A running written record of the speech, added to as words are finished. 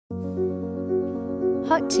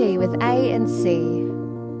Hot Tea with A and C.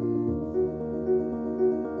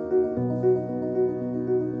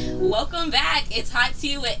 Welcome back. It's Hot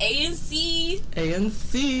Tea with A and C. A and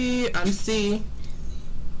C. I'm C.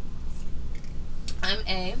 I'm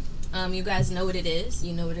A. You guys know what it is.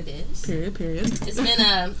 You know what it is. Period. It's been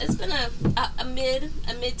a mid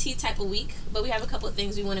tea type of week, but we have a couple of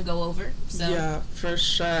things we want to go over. So yeah, for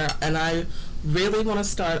sure. And I really want to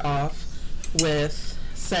start off with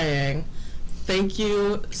saying thank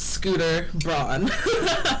you, Scooter Braun.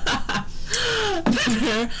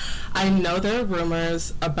 I know there are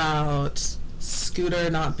rumors about Scooter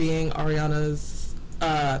not being Ariana's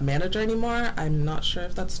manager anymore. I'm not sure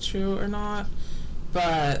if that's true or not,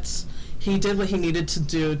 but he did what he needed to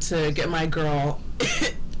do to get my girl,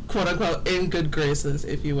 quote unquote, in good graces,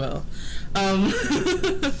 if you will.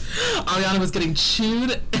 Ariana was getting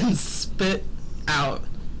chewed and spit out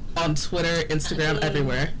on Twitter, Instagram,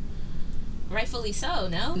 everywhere. Rightfully so,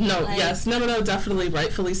 no? No, definitely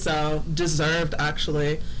rightfully so. Deserved,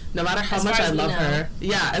 actually. No matter how much I love her.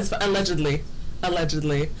 Yeah, allegedly.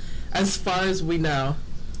 As far as we know.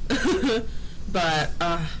 But,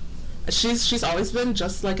 she's always been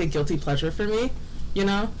just, like, a guilty pleasure for me, you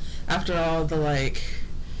know? After all the, like,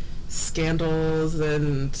 scandals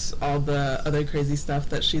and all the other crazy stuff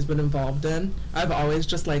that she's been involved in, I've always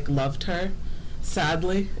just, like, loved her.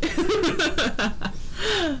 Sadly.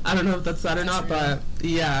 I don't know if that's sad or not, but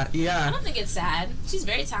yeah. I don't think it's sad. She's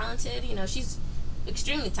very talented. You know, she's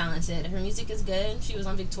extremely talented. Her music is good. She was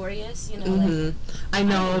on Victorious. You know, like, I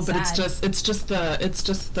know, but it's just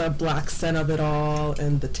the black scent of it all,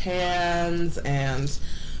 and the tans and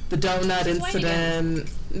the donut incident.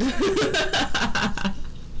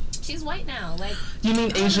 She's white now. Like, you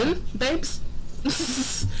mean Asian, babes?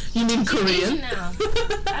 You mean she's Korean? Asian now.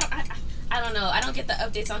 I don't know. I don't get the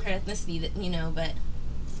updates on her ethnicity, you know, but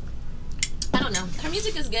I don't know. Her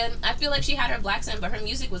music is good. I feel like she had her black scent, but her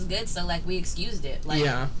music was good, so, like, we excused it. Like,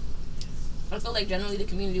 yeah. I feel like generally the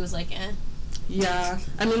community was like, eh. Yeah.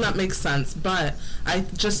 I mean, that makes sense, but I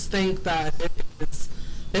just think that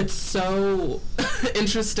it's so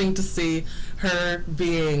interesting to see her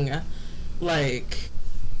being, like,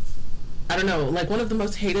 I don't know, like, one of the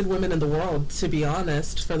most hated women in the world, to be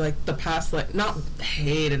honest, for, like, the past, like, not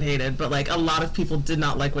hated, but, like, a lot of people did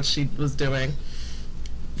not like what she was doing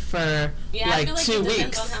for, like, 2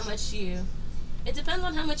 weeks. It depends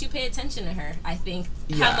on how much you pay attention to her, I think.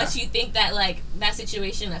 Yeah. How much you think that, like, that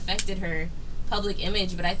situation affected her public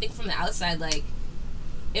image, but I think from the outside, like,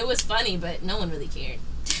 it was funny, but no one really cared.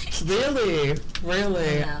 Really?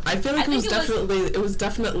 I feel like it was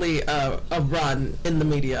definitely a run in the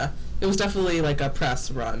media. It was definitely, like, a press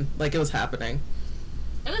run. Like, it was happening.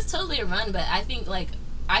 It was totally a run, but I think, like,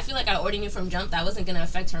 I feel like I already knew from jump that wasn't going to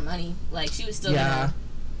affect her money. Like, she was still going to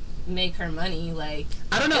make her money. Like,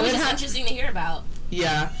 I don't know. It was just interesting to hear about.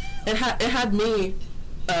 Yeah. It had me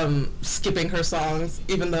skipping her songs,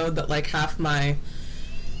 even though that, like, half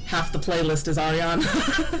the playlist is Ariana.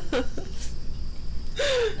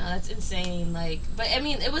 No, that's insane. Like, but I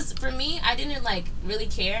mean, it was, for me, I didn't, like, really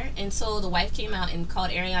care until the wife came out and called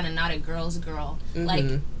Ariana not a girl's girl. Like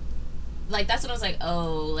that's when I was like,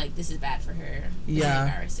 oh, like, this is bad for her. This is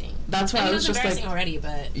embarrassing. That's why I was just embarrassing like, already,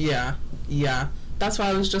 but yeah. That's why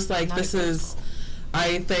I was just like, that's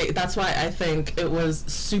why I think it was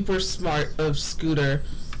super smart of Scooter,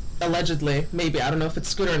 allegedly, maybe, I don't know if it's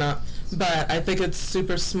Scooter or not, but I think it's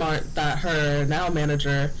super smart that her now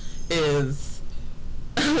manager is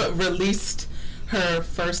released her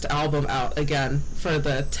first album out again for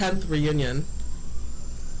the 10th reunion.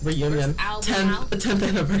 10th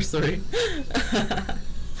anniversary.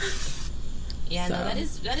 Yeah, so. No,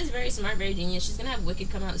 that is very smart, very genius. She's gonna have Wicked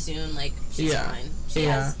come out soon. Like, she's fine.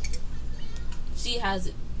 She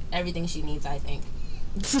has everything she needs, I think.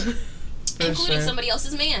 Including somebody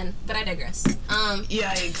else's man, but I digress.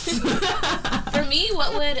 Yikes. For me,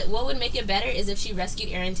 what would make it better is if she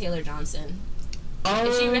rescued Aaron Taylor Johnson. Oh,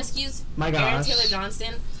 if she rescues Aaron Taylor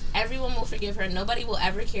Johnson, everyone will forgive her. Nobody will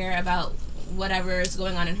ever care about whatever is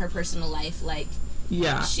going on in her personal life. Like,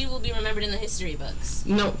 she will be remembered in the history books.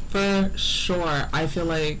 No, for sure. I feel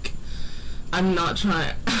like I'm not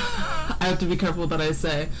trying. I have to be careful what I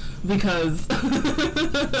say, because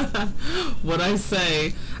what I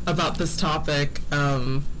say about this topic,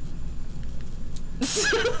 I'm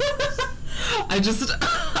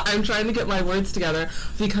trying to get my words together,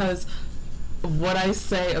 because what I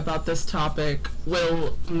say about this topic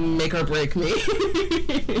will make or break me.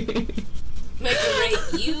 Make or break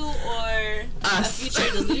you or us. A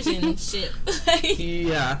future delusion ship.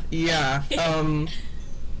 Yeah.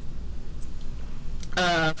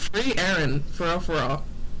 Free Aaron, for real.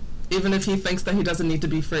 Even if he thinks that he doesn't need to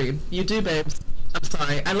be freed. You do, babes. I'm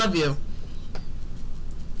sorry. I love you.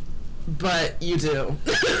 But you do.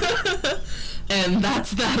 And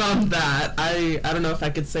that's that on that. I don't know if I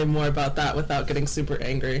could say more about that without getting super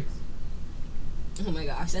angry. Oh my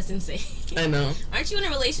gosh, that's insane. I know. Aren't you in a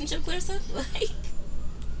relationship, Clarissa? Like,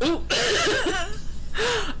 ooh.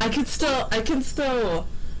 I can still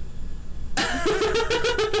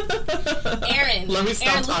Aaron, let me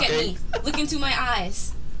stop Aaron, talking. look at me. Look into my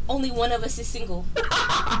eyes. Only one of us is single.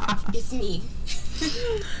 It's me.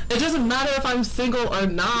 It doesn't matter if I'm single or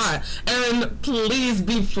not. Aaron, please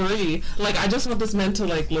be free. Like, I just want this man to,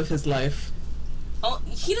 like, live his life. Oh,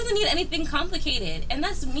 he doesn't need anything complicated. And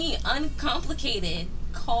that's me, uncomplicated.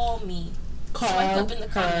 Call me. Swipe up in the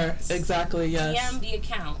comments. Exactly, yes. DM the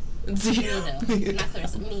account. Me, though. Not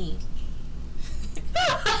Clarissa. Me.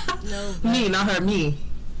 No, me, not her. Me.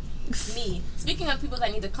 Me. Speaking of people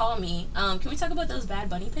that need to call me, can we talk about those Bad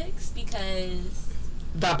Bunny pics? Because...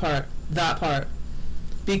 That part.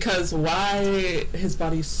 Because why his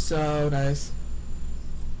body's so nice.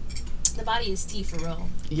 The body is T for real.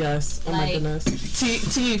 Yes. Oh my goodness.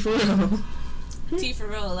 T for real. T for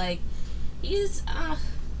real. Like,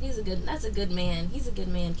 that's a good man. He's a good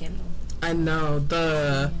man, Kendall. I know.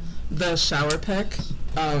 The shower pic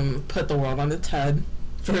put the world on its head,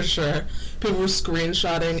 for sure. People were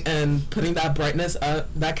screenshotting and putting that brightness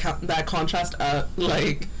up, that contrast up,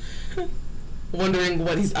 like, wondering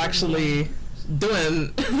what he's actually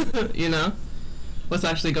doing, you know? What's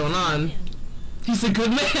actually going on. Man. He's a good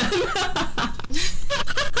man.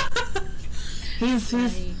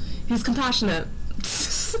 he's compassionate.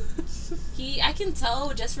 I can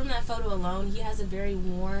tell just from that photo alone, he has a very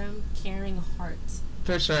warm, caring heart.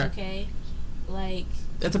 For sure. Okay? Like,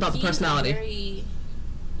 it's about the personality.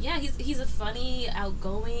 He's a funny,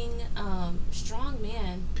 outgoing, strong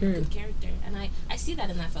man. Period. Good character. And I see that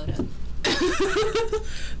in that photo.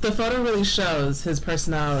 The photo really shows his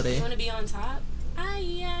personality. You want to be on top?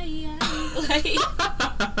 Like,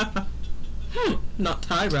 not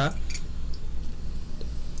Tyra.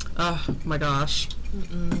 Oh my gosh.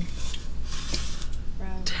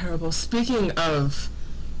 Terrible. Speaking of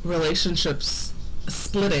relationships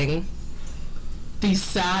splitting, the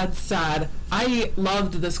sad, I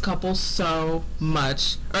loved this couple so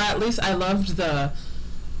much, or at least I loved the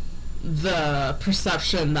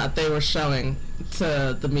perception that they were showing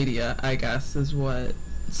to the media, I guess, is what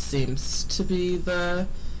seems to be the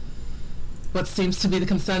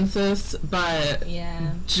consensus. But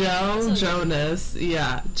yeah, Joe Jonas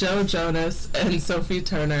and Sophie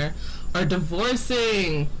Turner are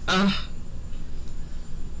divorcing.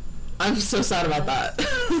 I'm so sad about that.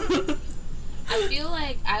 I feel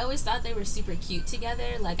like I always thought they were super cute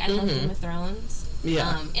together. Like, I love Game of Thrones,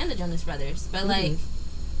 and the Jonas Brothers. But like,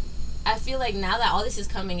 I feel like now that all this is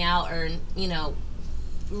coming out, or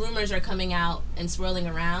rumors are coming out and swirling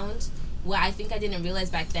around, what I think I didn't realize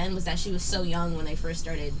back then was that she was so young when they first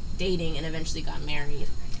started dating and eventually got married.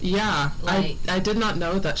 Yeah, like, I did not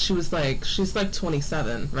know that she's like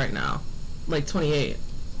 27 right now, like 28.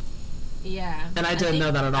 Yeah, and I didn't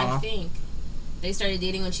know that at all. I think they started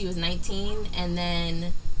dating when she was 19 and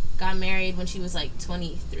then got married when she was like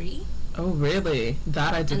 23. Oh, really?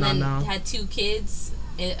 That I did not know. And then had 2 kids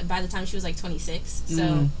by the time she was like 26.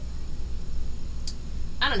 So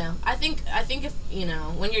I don't know. I think if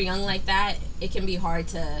when you're young like that, it can be hard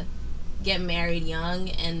to get married young,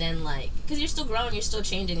 and then like, because you're still growing, you're still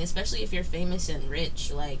changing, especially if you're famous and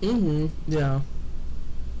rich, like yeah,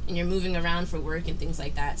 and you're moving around for work and things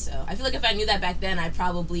like that. So I feel like if I knew that back then, I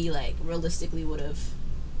probably like realistically would have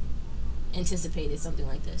anticipated something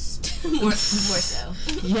like this more so.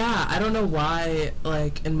 Yeah, I don't know why,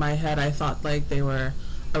 like, in my head I thought like they were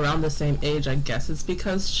around the same age. I guess it's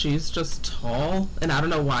because she's just tall, and I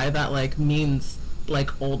don't know why that like means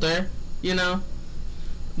like older, Yeah.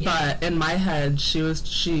 But in my head she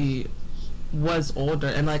was older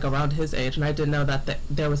and like around his age, and I didn't know that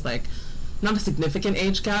there was like not a significant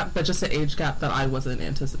age gap, but just an age gap that I wasn't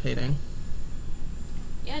anticipating.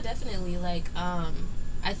 Yeah, definitely. Like,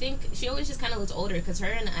 I think she always just kind of looked older, because her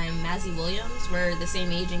and Maisie Williams were the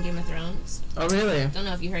same age in Game of Thrones. Oh, really? Don't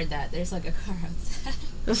know if you heard that. There's like a car outside.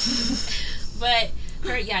 But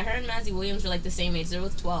her and Maisie Williams were like the same age. They're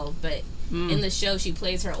both 12, but in the show she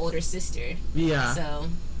plays her older sister. Yeah. So.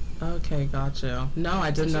 Okay, gotcha. No, I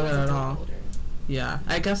didn't know that at all. Older. Yeah,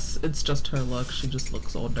 I guess it's just her look. She just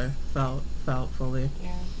looks older. Felt fully.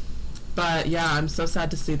 Yeah. But yeah, I'm so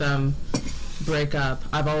sad to see them break up.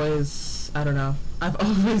 I've always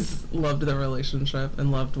loved their relationship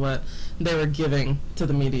and loved what they were giving to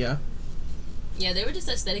the media. Yeah, they were just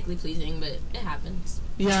aesthetically pleasing, but it happens.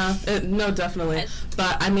 Yeah, no, definitely.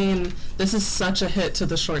 But, I mean, this is such a hit to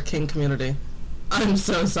the short king community. I'm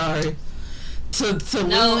so sorry. To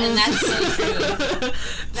no, lose, and that's so true.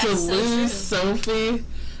 To lose Sophie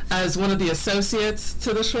as one of the associates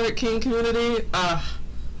to the short king community,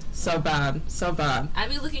 so bad, so bad. I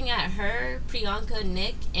be looking at her, Priyanka,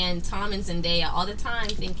 Nick, and Tom and Zendaya all the time,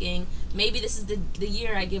 thinking maybe this is the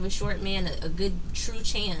year I give a short man a good true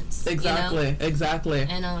chance. Exactly, you know? Exactly.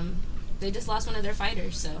 And they just lost one of their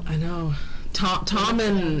fighters, so I know. Tom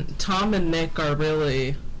and Nick are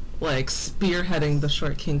really like spearheading the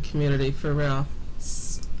short king community for real.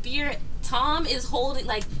 Tom is holding,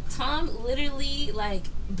 like, Tom literally, like,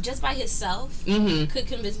 just by himself could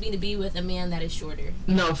convince me to be with a man that is shorter.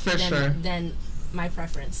 No, for sure. Than my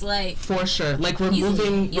preference, like, for sure. Like,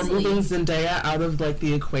 removing Zendaya out of like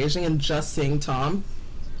the equation and just seeing Tom,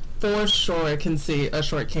 for sure can see a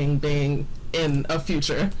short king being in a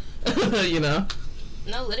future. You know.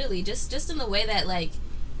 No, literally, just in the way that, like,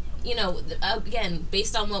 you know, again,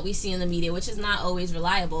 based on what we see in the media, which is not always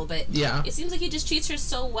reliable, but yeah, it seems like he just treats her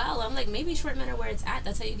so well. I'm like, maybe short men are where it's at.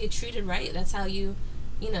 That's how you get treated right. That's how you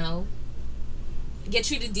know, get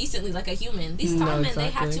treated decently like a human. These tall men,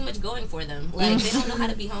 they have too much going for them. Like, they don't know how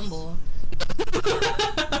to be humble.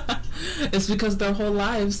 It's because their whole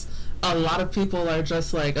lives, a lot of people are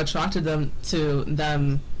just, like, attracted to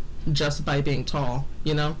them just by being tall,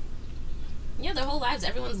 you know? Yeah, their whole lives,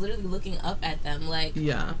 everyone's literally looking up at them, like...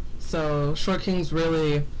 Yeah. So, short kings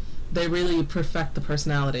really perfect the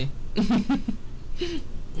personality.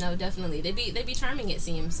 No, definitely. They be charming, it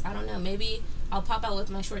seems. I don't know, maybe I'll pop out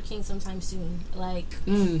with my short king sometime soon. Like...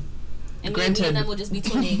 And granted, me and them will just be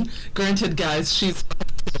twinning. Granted, guys, she's...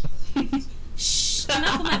 Shh, do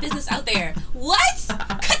not put my business out there. What?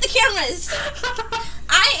 Cut the cameras!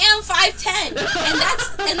 I am 5'10", and that's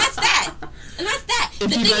that. And that's that.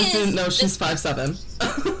 If you guys didn't know, she's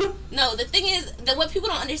 5'7". No, the thing is that what people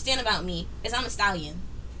don't understand about me is I'm a stallion.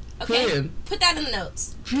 Okay? Period. Put that in the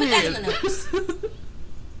notes. Period. Put that in the notes.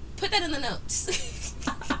 Put that in the notes.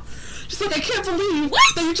 She's like, I can't believe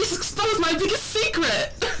that you just exposed my biggest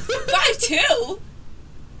secret. 5'2"?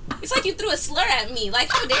 It's like you threw a slur at me.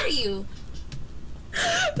 Like, how dare you?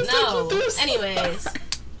 No. Anyways.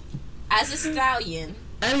 As a stallion.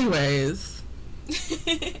 Anyways.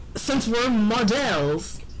 Since we're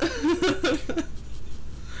models.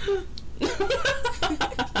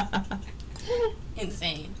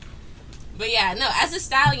 Insane. But yeah, no, as a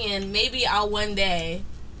stallion, maybe I'll one day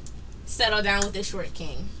settle down with the short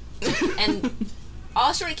king. And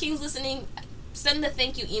all short kings listening, send a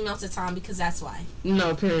thank you email to Tom, because that's why.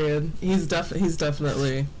 No, period. He's definitely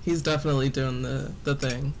doing the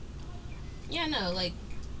thing. Yeah, no, like,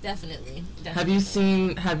 definitely. Have you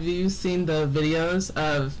seen the videos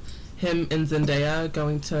of him and Zendaya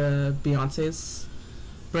going to Beyonce's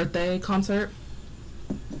birthday concert?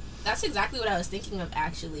 That's exactly what I was thinking of,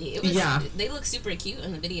 actually. They look super cute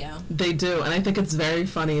in the video. They do, and I think it's very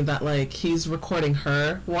funny that, like, he's recording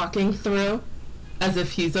her walking through as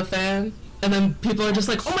if he's a fan, and then people are just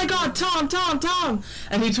like, oh my god, Tom,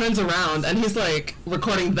 and he turns around and he's like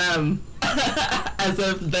recording them as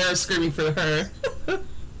if they're screaming for her.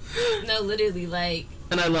 No, literally, like,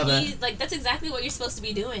 and I love it. Like, that's exactly what you're supposed to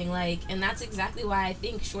be doing, like, and that's exactly why I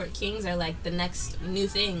think short kings are, like, the next new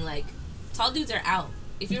thing. Like, tall dudes are out.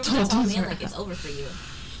 If you're with a tall man, like, it's over for you.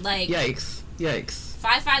 Like, yikes.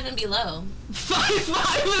 5'5" and below.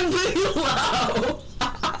 5'5" and below.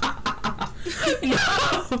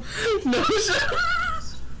 No.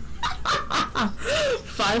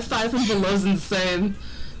 5'5" and below's insane.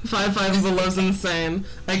 5'5" and below's insane.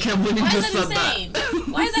 I can't believe you just said that.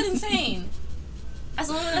 Why is that insane? As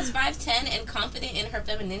a woman that's 5'10" and confident in her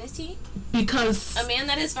femininity? Because a man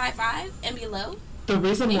that is 5'5" and below? The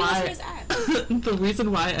reason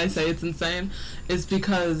why I say it's insane is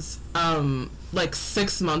because, like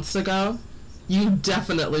 6 months ago, you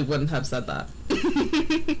definitely wouldn't have said that.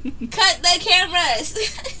 Cut the cameras!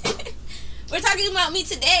 We're talking about me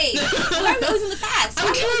today. Why are we always in the past?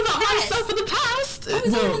 I'm caring about myself in the past. Always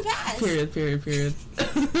in the past. Period.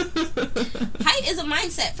 Height is a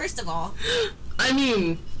mindset, first of all. I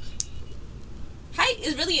mean, height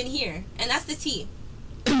is really in here, and that's the T.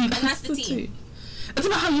 And that's the T. It's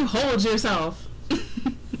about how you hold yourself.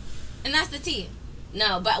 And that's the T.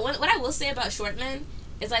 No, but what I will say about short men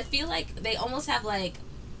is I feel like they almost have like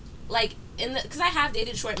because I have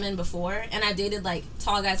dated short men before, and I've dated like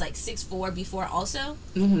tall guys like 6'4" before also.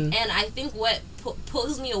 And I think what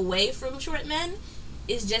pulls me away from short men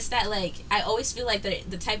is just that, like, I always feel like they're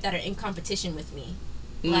the type that are in competition with me.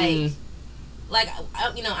 Like,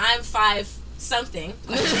 you know, I'm 5'6", something,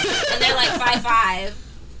 and they're like 5'5".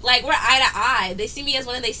 Like, we're eye to eye. They see me as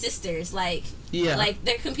one of their sisters. Like, like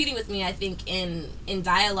they're competing with me, I think, in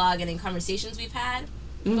dialogue and in conversations we've had.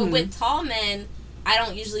 But with tall men, I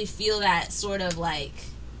don't usually feel that sort of, like,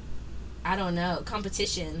 I don't know,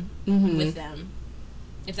 competition with them,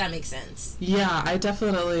 if that makes sense. Yeah, I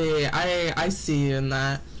definitely, I see you in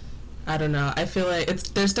that. I don't know. I feel like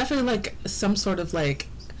there's definitely, like, some sort of, like,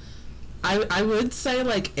 I would say,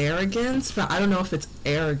 like, arrogance, but I don't know if it's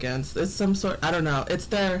arrogance. It's some sort, I don't know. It's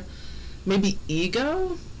their, maybe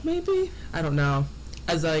ego, maybe? I don't know.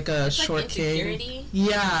 As, like, a it's short like king.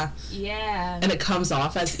 Yeah. Yeah. And it comes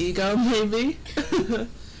off as ego, maybe?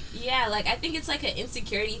 Yeah, like, I think it's, like, an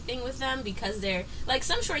insecurity thing with them because they're, like,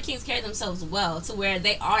 some short kings carry themselves well to where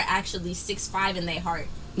they are actually 6'5" in their heart.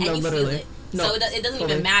 And you feel it. No, so it doesn't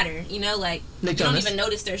even matter, you know? Like, you don't even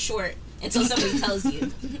notice they're short until somebody tells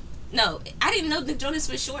you. No, I didn't know Nick Jonas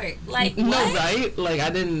was short. Like, what? No, right? Like, I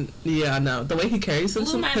didn't, no. The way he carries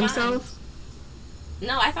himself.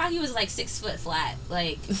 No, I thought he was, like, 6 foot flat.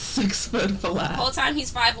 Like, 6 foot flat. The whole time he's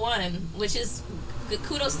 5'1", which is good,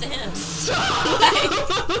 kudos to him. Like,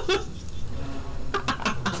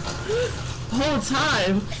 whole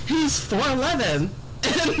time he's 4'11". The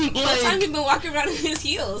whole time he's been walking around in his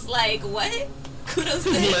heels. Like, what? Kudos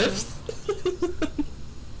to him. Lifts.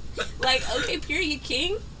 Like, okay, period,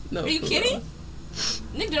 king. No, are you kidding?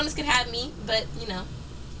 Nick Jonas could have me, but, you know.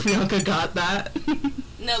 Priyanka got that.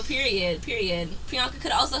 No, period. Priyanka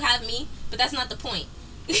could also have me, but that's not the point.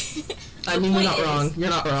 I mean, you're not wrong. You're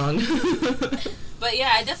not wrong. But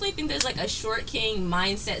yeah, I definitely think there's like a short king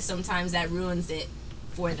mindset sometimes that ruins it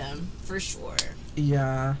for them, for sure.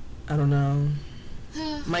 Yeah, I don't know.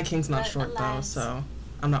 My king's not short though, so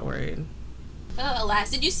I'm not worried. Oh,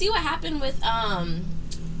 alas. Did you see what happened with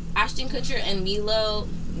Ashton Kutcher and Mila,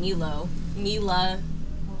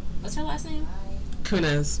 what's her last name?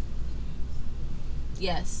 Kunis.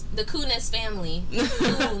 Yes, the Kunis family.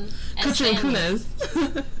 Kutcher and Kunis.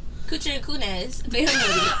 Kutcher and Kunis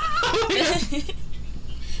family.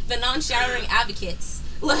 The non-showering advocates.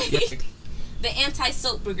 Like, the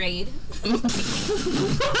anti-soap brigade.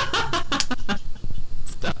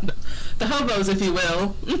 The hobos, if you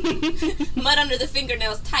will. Mud under the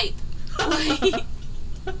fingernails type. Like,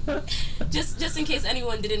 just in case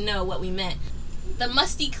anyone didn't know what we meant. The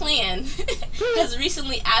Musty Clan has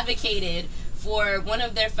recently advocated for one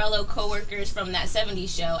of their fellow co-workers from that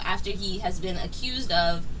 70s show after he has been accused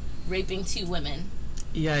of raping 2 women.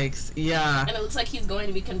 Yikes, yeah. And it looks like he's going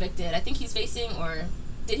to be convicted. I think he's facing, or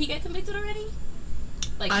did he get convicted already?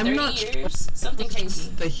 Like 30 years? Something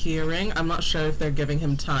crazy. The hearing, I'm not sure if they're giving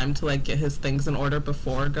him time to, like, get his things in order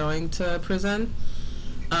before going to prison.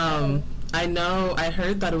 I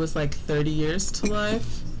heard that it was, like, 30 years to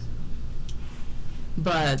life.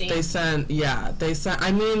 But they sent,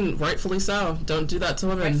 I mean, rightfully so. Don't do that to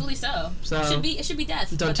women. Rightfully so. It should be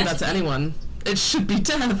death. Don't do that to anyone. It should be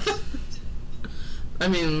death. I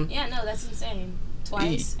mean. Yeah, no, that's insane.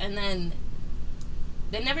 Twice. And then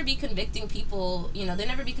they'd never be convicting people, they'd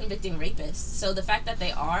never be convicting rapists. So the fact that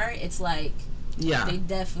they are, it's like, they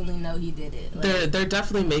definitely know he did it. Like, they're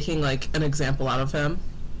definitely making, like, an example out of him,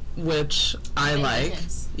 which I like.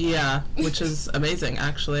 Goodness. Yeah, which is amazing,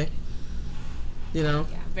 actually. Yeah,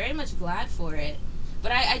 very much glad for it.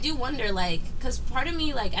 But I do wonder, like, because part of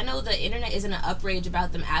me, like, I know the internet is in an outrage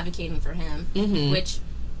about them advocating for him, which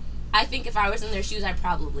I think if I was in their shoes, I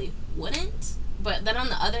probably wouldn't. But then on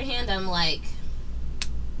the other hand, I'm like,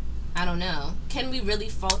 I don't know. Can we really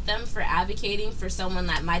fault them for advocating for someone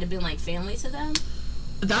that might have been, like, family to them?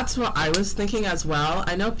 That's what I was thinking as well.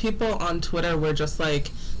 I know people on Twitter were just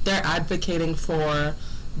like, they're advocating for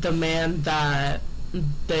the man that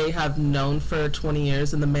they have known for 20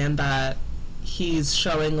 years and the man that he's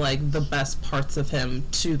showing, like, the best parts of him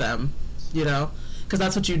to them, because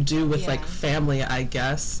that's what you do with like family, I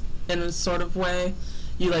guess, in a sort of way.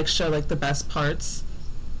 You, like, show, like, the best parts,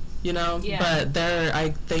 but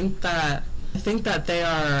I think that they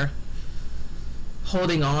are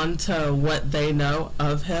holding on to what they know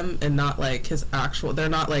of him and not, like, his actual, they're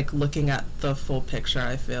not, like, looking at the full picture,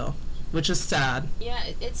 I feel. Which is sad. Yeah,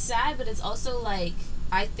 it's sad, but it's also, like,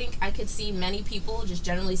 I think I could see many people, just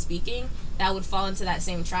generally speaking, that would fall into that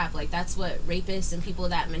same trap. Like, that's what rapists and people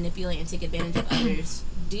that manipulate and take advantage of others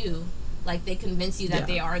do. Like, they convince you that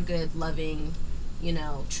they are good, loving,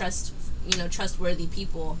 trustworthy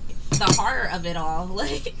people. The horror of it all,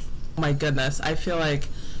 like. Oh my goodness, I feel like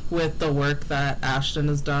with the work that Ashton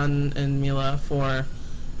has done and Mila for,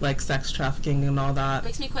 like, sex trafficking and all that.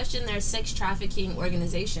 Makes me question their sex trafficking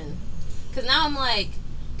organization. Because now I'm like,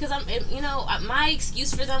 because my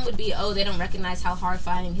excuse for them would be, oh, they don't recognize how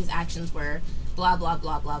horrifying his actions were, blah blah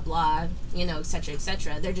blah blah blah, etc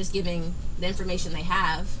etc. They're just giving the information they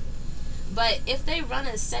have. But if they run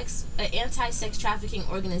an anti-sex trafficking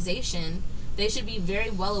organization, they should be very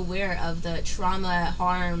well aware of the trauma,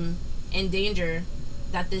 harm, and danger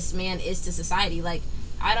that this man is to society. Like,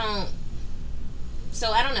 I don't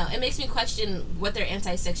know. It makes me question what their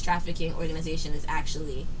anti-sex trafficking organization is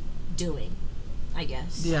actually doing, I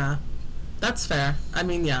guess. Yeah, that's fair. I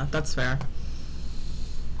mean, yeah, that's fair.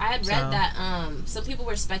 I had read that some people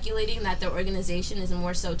were speculating that their organization is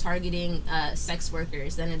more so targeting sex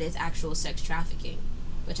workers than it is actual sex trafficking,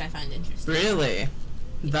 which I find interesting. Really?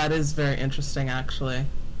 That is very interesting, actually.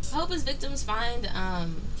 I hope his victims find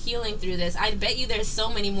healing through this. I bet you there's so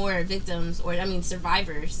many more victims,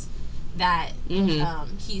 survivors, that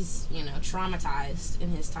he's, traumatized in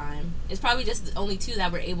his time. It's probably just the only 2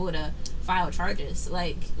 that were able to file charges,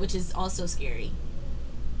 which is also scary.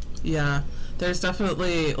 Yeah, there's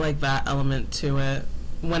definitely, that element to it.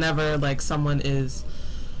 Whenever, someone is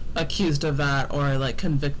accused of that or,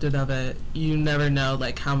 convicted of it, you never know,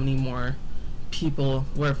 how many more people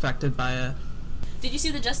were affected by it. Did you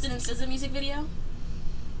see the Justin and SZA music video?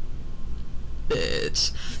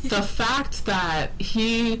 Bitch. The fact that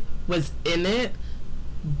he was in it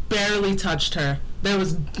barely touched her. There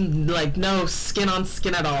was, no skin on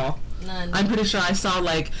skin at all. None. I'm pretty sure I saw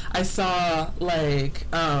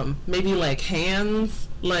maybe hands,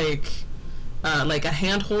 a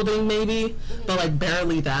hand holding maybe, but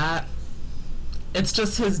barely that. It's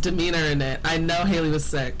just his demeanor in it. I know Haley was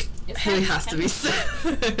sick. Haley has to be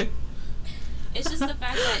sick. It's just the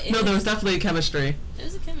fact that there was definitely a chemistry. There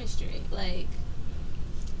was a chemistry.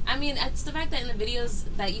 It's the fact that in the videos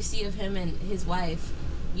that you see of him and his wife,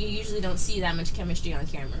 you usually don't see that much chemistry on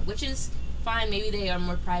camera, which is fine. Maybe they are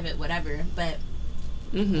more private, whatever. But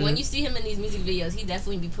when you see him in these music videos, he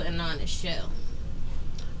definitely be putting on a show.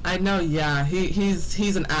 I know, yeah.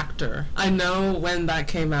 He's an actor. I know when that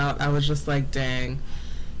came out, I was just like, dang.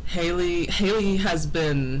 Haley has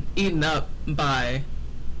been eaten up by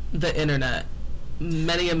the internet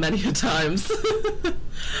many a times.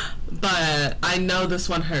 But I know this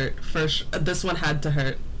one hurt. This one had to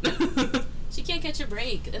hurt. She can't catch a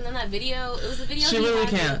break. And then that video, it was the video she he really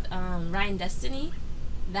had can't. with Ryan Destiny.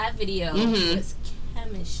 That video was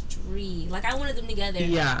chemistry. I wanted them together.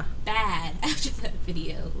 Yeah. Bad after that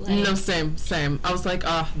video. No, same. I was like,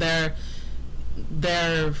 oh,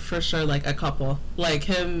 they're for sure a couple.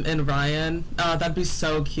 Him and Ryan. That'd be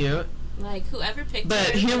so cute. Whoever picked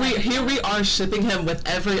But her, here we are shipping him with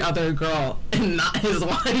every other girl and not his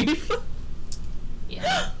wife.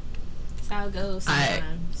 Yeah. That's how it goes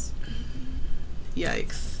sometimes.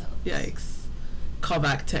 Yikes. Call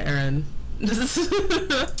back to Aaron.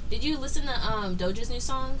 Did you listen to Doja's new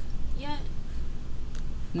song yet?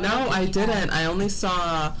 No, I didn't. I only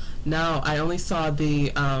saw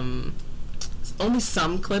the only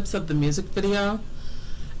some clips of the music video.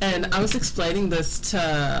 And I was explaining this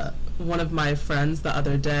to one of my friends the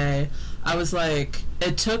other day. I was like,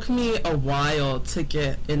 it took me a while to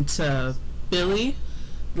get into Billie,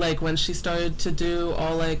 when she started to do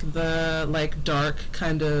all the dark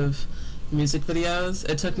kind of music videos.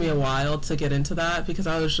 It took me a while to get into that because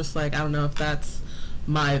I was just I don't know if that's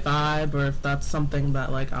my vibe or if that's something that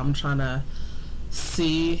I'm trying to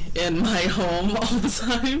see in my home all the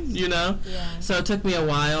time, Yeah. So it took me a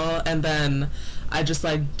while, and then I just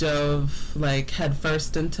dove head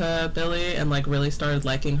first into Billie and really started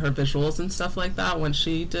liking her visuals and stuff like that when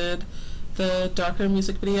she did the darker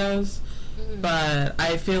music videos. But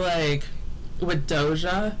I feel with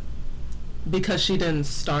Doja, because she didn't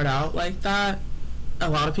start out like that, a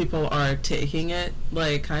lot of people are taking it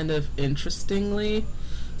kind of interestingly.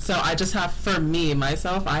 So I just have, for me,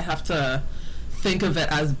 myself, I have to think of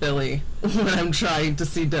it as Billie when I'm trying to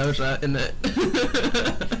see Doja in it.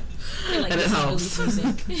 And it helps.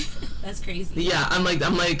 That's crazy. Yeah, I'm like,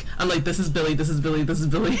 this is Billie. That's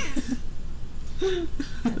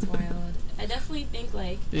wild. I definitely think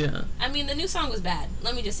yeah. I mean, the new song was bad.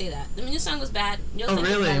 Let me just say that the new song was bad. You'll think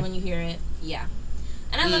really? it's bad when you hear it. Yeah.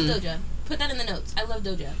 And I love Doja. Put that in the notes. I love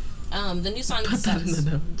Doja. The new song sucks. That in the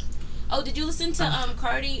notes. Oh, did you listen to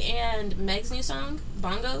Cardi and Meg's new song,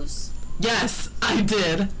 Bongos? Yes, I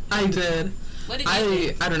did. What did you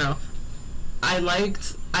think? I don't know. I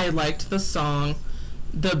liked the song.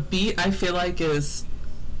 The beat I feel is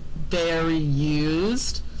very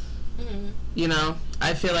used.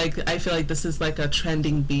 I feel like this is a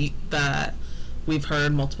trending beat that we've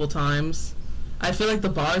heard multiple times. I feel the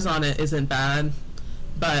bars on it isn't bad,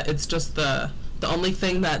 but it's just the only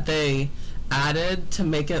thing that they added to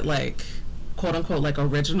make it quote unquote like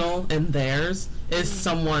original in theirs is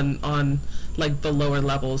someone on like the lower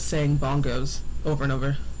levels saying bongos over and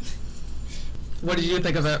over. What did you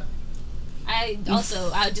think of it? I was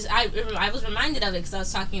reminded of it because I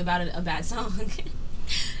was talking about a bad song.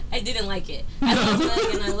 I didn't like it. I love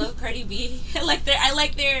Meg and I love Cardi B. I like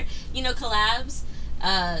their collabs.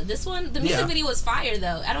 This one, the music video was fire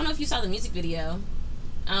though. I don't know if you saw the music video.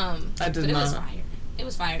 I did but it not. was fire. It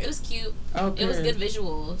was fire. It was cute. Okay. It was good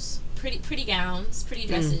visuals. Pretty gowns, pretty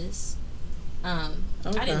dresses.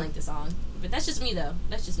 Okay. I didn't like the song, but that's just me though.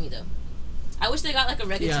 I wish they got like a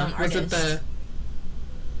reggaeton artist. Was it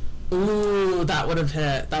Ooh, that would have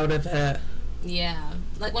hit. Yeah.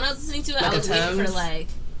 Like when I was listening to it, like I was waiting for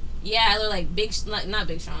like, not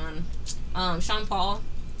Big Sean, Sean Paul.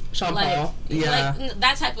 Sean Paul. Yeah. Like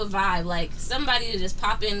that type of vibe. Like somebody to just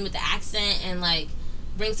pop in with the accent and like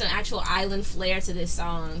bring some actual island flair to this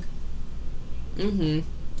song. Mm-hmm.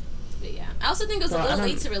 But yeah. I also think it was a little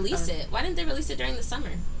late to release it. Why didn't they release it during the summer?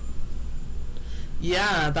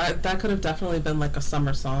 Yeah, that could have definitely been like a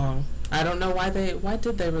summer song. I don't know why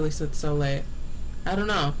did they release it so late? I don't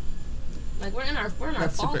know. Like we're in our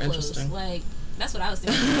that's fall super clothes. Interesting. Like that's what I was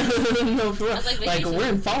thinking. No, for real. Like we're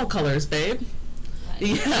in fall colors, babe.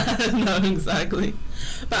 Like, yeah, no, exactly.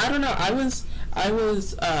 But I don't know. I was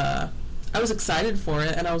excited for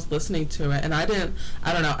it and I was listening to it and I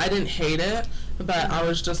didn't hate it, but I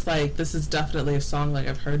was just like, this is definitely a song like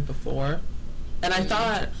I've heard before. And I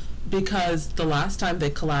thought because the last time they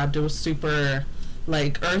collabed, it was super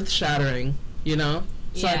like earth-shattering, you know?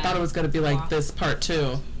 So I thought it was going to be like this part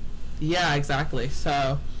 2. Yeah, exactly.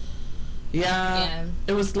 So, yeah,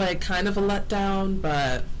 it was like kind of a letdown,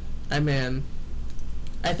 but I mean,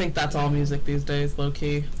 I think that's all music these days,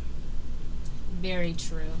 low-key. Very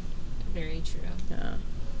true. Very true. Yeah.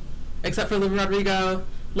 Except for Olivia Rodrigo.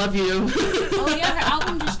 Love you. Oh, yeah, her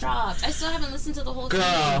album just dropped. I still haven't listened to the whole thing.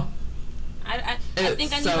 Girl. I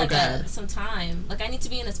think I need like some time. Like I need to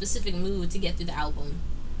be in a specific mood to get through the album.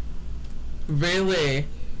 Really?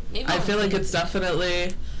 Maybe I feel like it's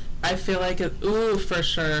definitely. I feel like it. Ooh, for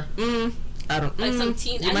sure. I don't. Like some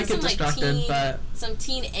teen. You might get distracted, but some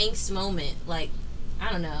teen angst moment. Like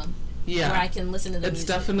I don't know. Yeah. Where I can listen to the music. It's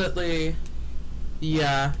definitely.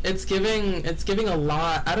 Yeah, it's giving a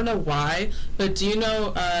lot. I don't know why, but do you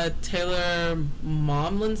know Taylor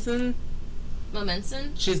Momlinson?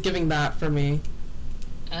 She's giving that for me.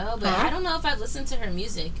 Oh, but I don't know if I've listened to her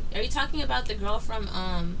music. Are you talking about the girl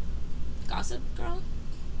from Gossip Girl?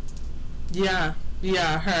 Yeah,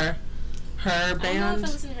 her band.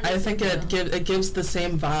 I think it gives the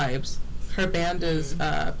same vibes. Her band is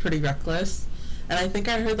Pretty Reckless, and I think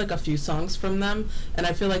I heard like a few songs from them, and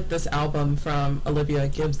I feel like this album from Olivia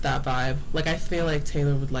gives that vibe. Like I feel like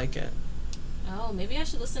Taylor would like it. Oh, maybe I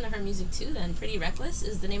should listen to her music too then. Pretty Reckless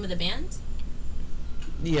is the name of the band?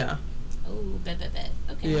 Yeah. Oh, bet.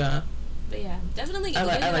 Okay. Yeah. But yeah, definitely give me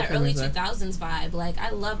that early 2000s vibe. Like,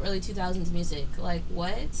 I love early 2000s music. Like,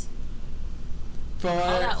 what? For all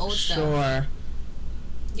that old stuff.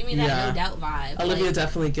 Give me that No Doubt vibe. Olivia like,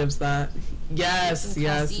 definitely gives that. Yes,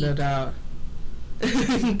 no doubt.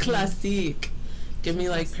 Classique. Give me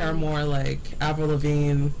like Paramore, like Avril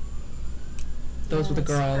Lavigne. Those were the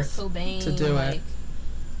girls Cobain, to do like, it.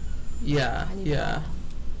 Yeah.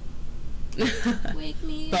 Wake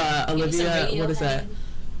me but Olivia, what is that?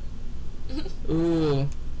 Ooh.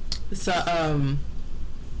 So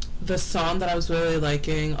the song that I was really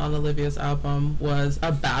liking on Olivia's album was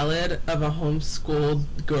A Ballad of a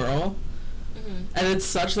Homeschooled Girl. And it's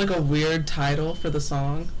such like a weird title for the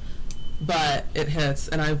song, but it hits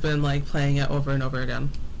and I've been like playing it over and over again.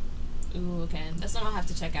 Ooh, okay. That's one I'll have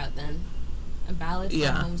to check out then. A Ballad of a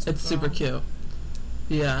Homeschooled Girl. It's super cute.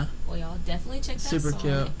 Yeah. Well, y'all definitely check that super song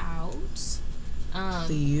cute. out.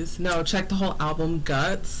 Please. No, check the whole album,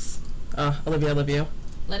 Guts. Olivia, I love you.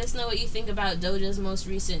 Let us know what you think about Doja's most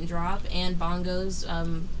recent drop and Bongos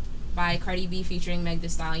by Cardi B featuring Meg Thee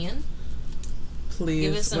Stallion. Please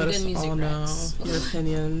give us some let good us music all recs. know your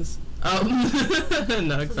opinions.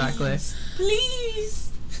 No, exactly.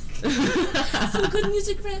 Please. Some good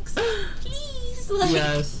music recs. Please. Like.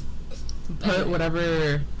 Yes. Put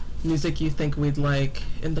whatever music you think we'd like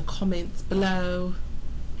in the comments below.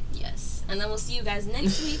 Yes. And then we'll see you guys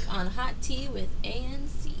next week on Hot Tea with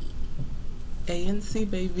ANC. ANC,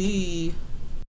 baby.